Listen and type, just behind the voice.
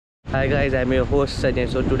Hi guys, I'm your host Sanjay.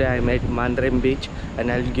 So today I'm at Mandrem beach and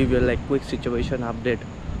I'll give you like quick situation update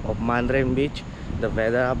of Mandrem beach, the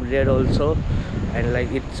weather update also, and like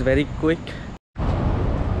it's very quick.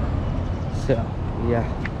 So yeah,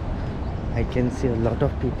 I can see a lot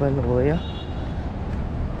of people over here.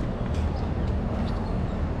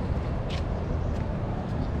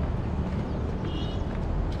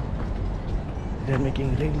 They're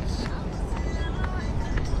making reels.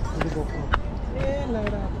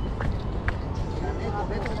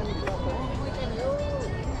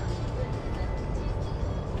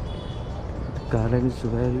 The garden is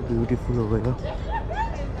very beautiful over here.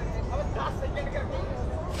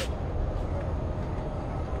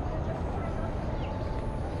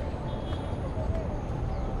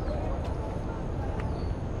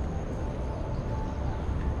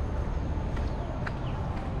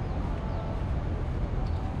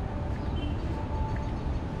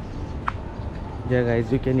 Yeah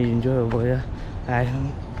guys, you can enjoy over here.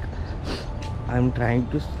 I'm trying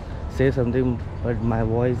to say something but my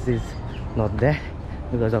voice is not there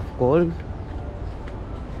because of cold.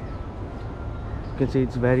 You can see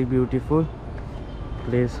it's very beautiful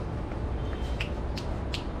place.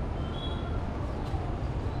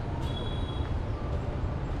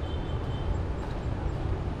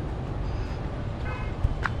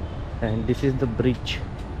 And this is the bridge.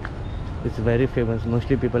 It's very famous.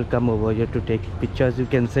 Mostly people come over here to take pictures, you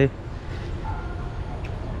can say.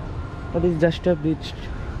 But it's just a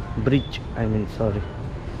bridge, I mean, sorry.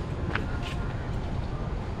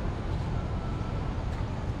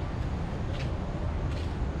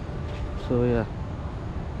 So yeah,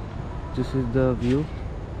 this is the view.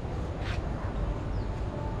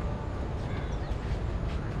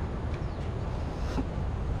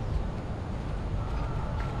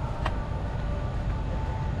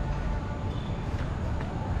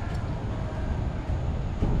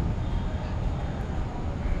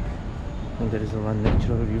 And there is one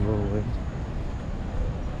natural river over here.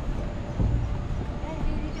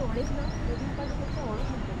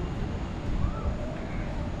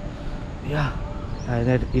 Yeah,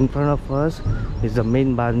 and in front of us is the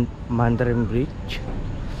main Mandrem bridge.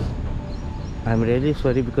 I'm really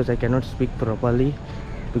sorry because I cannot speak properly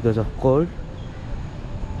because of cold.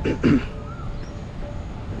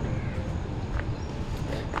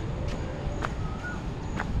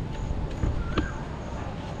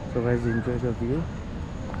 So guys, enjoy the view.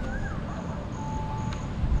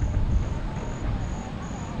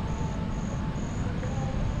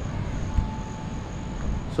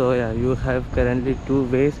 So yeah, you have currently two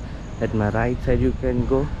ways. At my right side you can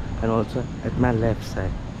go and also at my left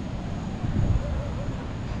side.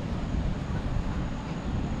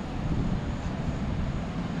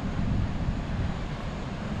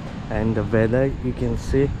 And the weather, you can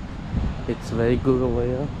see it's very good over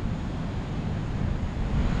here.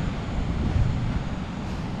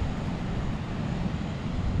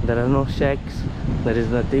 There are no shacks, there is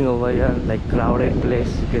nothing over here like crowded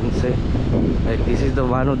place, you can say. Like this is the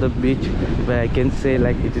one of the beach where I can say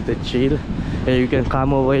like it is a chill and you can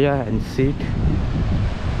come over here and sit.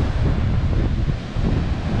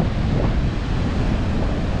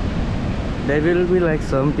 There will be like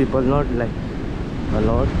some people, not like a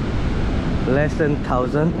lot, less than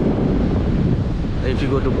 1,000. If you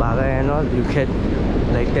go to Baga and all, you get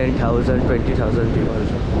like 10,000, 20,000 people.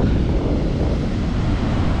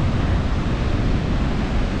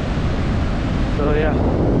 So yeah,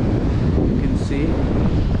 you can see, I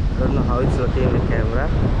don't know how it's looking in the camera,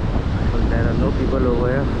 but there are no people over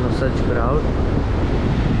here, no such crowd.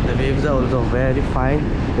 The waves are also very fine.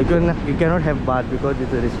 You cannot have bath because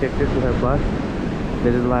it's restricted to have bath.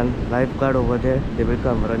 There is one lifeguard over there, they will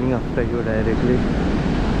come running after you directly.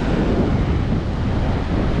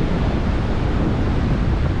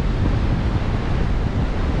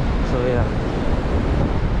 So yeah,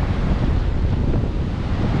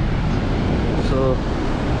 so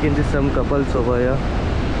you can see some couples over here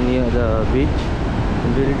near the beach.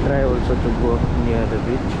 We will try also to go near the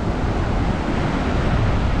beach.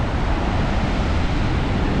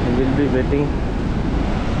 And we'll be waiting.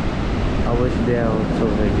 Hours they are also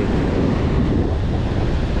waiting.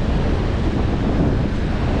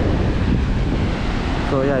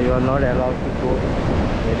 So yeah, you are not allowed to go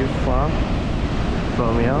very far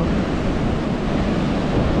from here.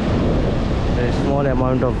 There is small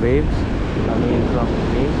amount of waves coming from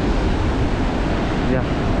me. Yeah,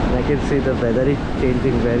 I can see the weather is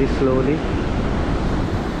changing very slowly.